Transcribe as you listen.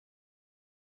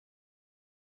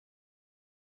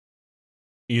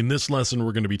In this lesson,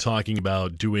 we're going to be talking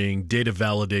about doing data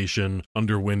validation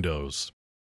under Windows.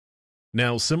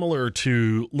 Now, similar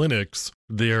to Linux,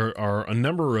 there are a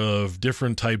number of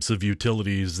different types of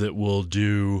utilities that will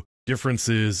do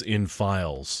differences in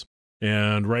files.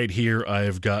 And right here,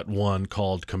 I've got one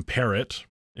called Comparit,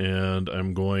 and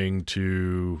I'm going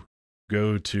to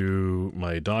go to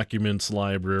my documents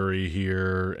library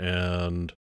here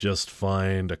and just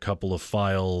find a couple of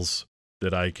files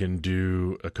that I can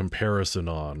do a comparison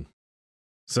on.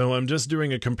 So I'm just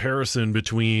doing a comparison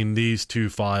between these two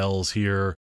files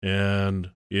here, and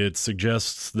it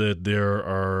suggests that there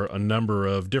are a number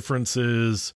of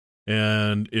differences,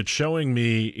 and it's showing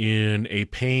me in a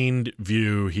paned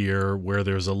view here where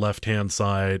there's a left-hand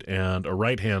side and a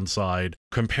right-hand side,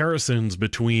 comparisons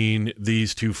between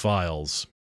these two files.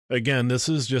 Again, this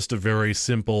is just a very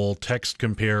simple text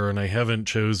compare, and I haven't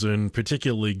chosen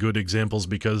particularly good examples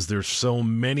because there's so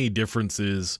many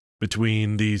differences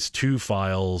between these two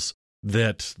files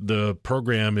that the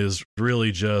program is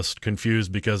really just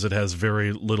confused because it has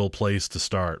very little place to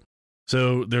start.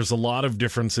 So there's a lot of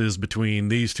differences between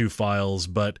these two files,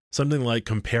 but something like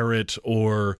Comparit,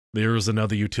 or there's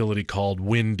another utility called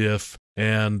WinDiff,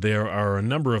 and there are a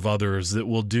number of others that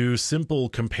will do simple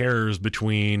compares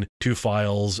between two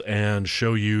files and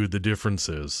show you the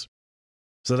differences.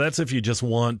 So that's if you just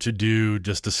want to do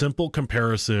just a simple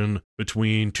comparison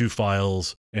between two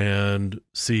files and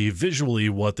see visually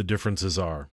what the differences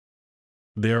are.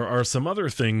 There are some other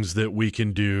things that we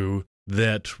can do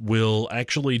that will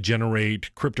actually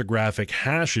generate cryptographic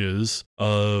hashes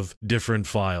of different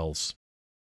files.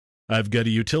 I've got a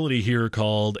utility here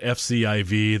called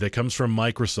FCIV that comes from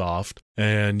Microsoft,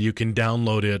 and you can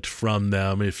download it from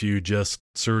them. If you just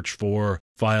search for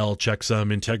File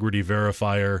Checksum Integrity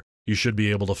Verifier, you should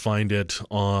be able to find it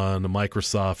on the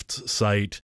Microsoft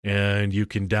site, and you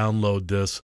can download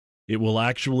this. It will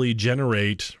actually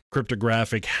generate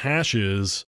cryptographic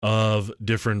hashes of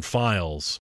different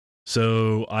files.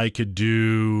 So I could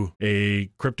do a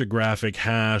cryptographic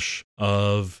hash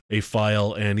of a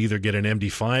file and either get an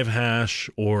MD5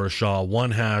 hash or a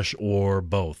SHA-1 hash or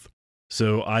both.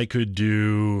 So I could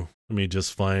do, let me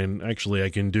just find, actually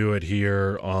I can do it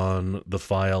here on the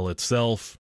file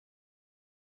itself.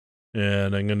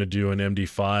 And I'm going to do an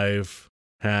MD5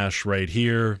 hash right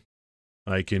here.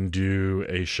 I can do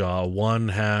a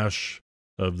SHA-1 hash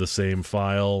of the same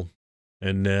file.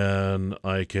 And then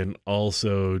I can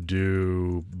also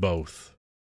do both.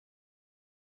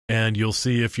 And you'll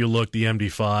see if you look, the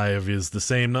MD5 is the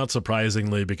same, not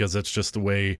surprisingly, because that's just the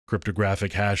way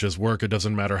cryptographic hashes work. It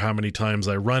doesn't matter how many times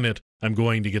I run it, I'm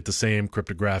going to get the same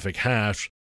cryptographic hash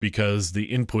because the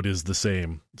input is the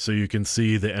same. So you can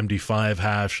see the MD5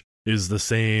 hash is the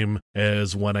same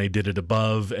as when I did it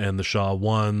above, and the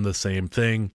SHA-1, the same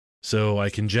thing. So I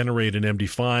can generate an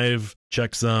MD5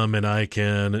 checksum, and I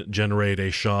can generate a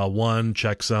SHA-1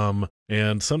 checksum,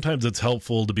 and sometimes it's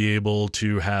helpful to be able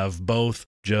to have both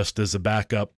just as a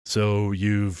backup, so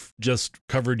you've just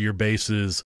covered your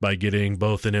bases by getting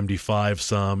both an MD5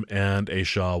 sum and a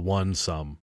SHA-1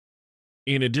 sum.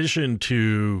 In addition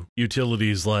to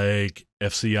utilities like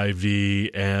FCIV,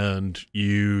 and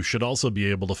you should also be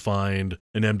able to find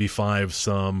an MD5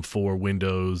 sum for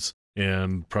Windows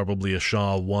and probably a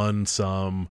SHA-1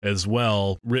 sum as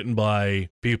well, written by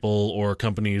people or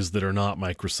companies that are not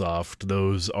Microsoft.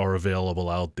 Those are available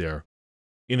out there.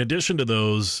 In addition to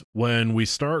those, when we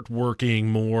start working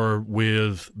more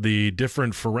with the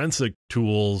different forensic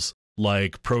tools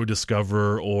like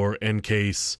ProDiscover or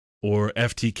EnCase or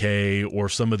FTK or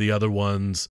some of the other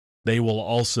ones, they will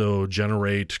also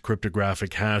generate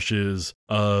cryptographic hashes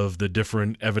of the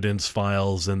different evidence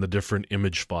files and the different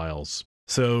image files.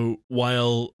 So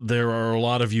while there are a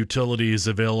lot of utilities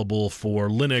available for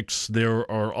Linux, there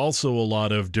are also a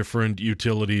lot of different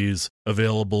utilities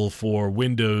available for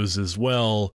Windows as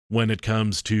well when it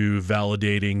comes to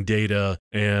validating data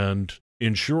and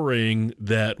ensuring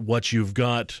that what you've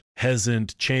got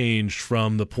hasn't changed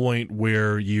from the point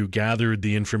where you gathered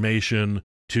the information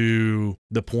to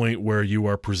the point where you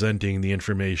are presenting the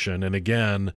information. And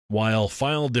again, while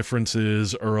file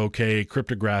differences are okay,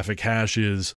 cryptographic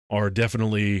hashes are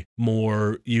definitely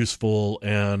more useful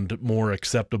and more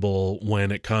acceptable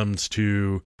when it comes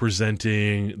to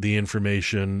presenting the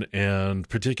information, and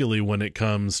particularly when it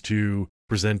comes to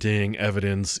presenting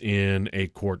evidence in a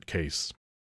court case.